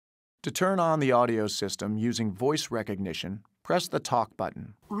To turn on the audio system using voice recognition, press the talk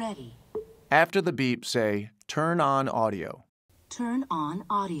button. Ready. After the beep, say, "Turn on audio." Turn on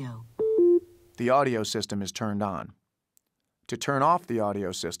audio. The audio system is turned on. To turn off the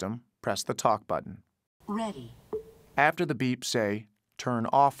audio system, press the talk button. Ready. After the beep, say, "Turn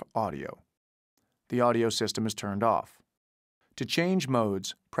off audio." The audio system is turned off. To change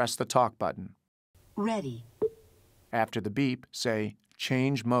modes, press the talk button. Ready. After the beep, say,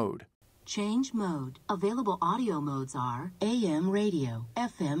 "Change mode." Change mode. Available audio modes are AM radio,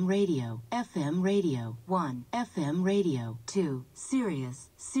 FM radio, FM radio 1, FM radio 2,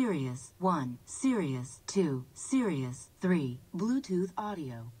 Sirius, Sirius 1, Sirius 2, Sirius 3, Bluetooth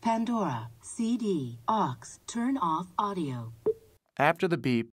audio, Pandora, CD, aux, turn off audio. After the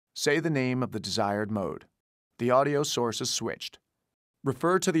beep, say the name of the desired mode. The audio source is switched.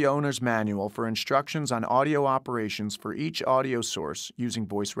 Refer to the owner's manual for instructions on audio operations for each audio source using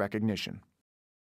voice recognition.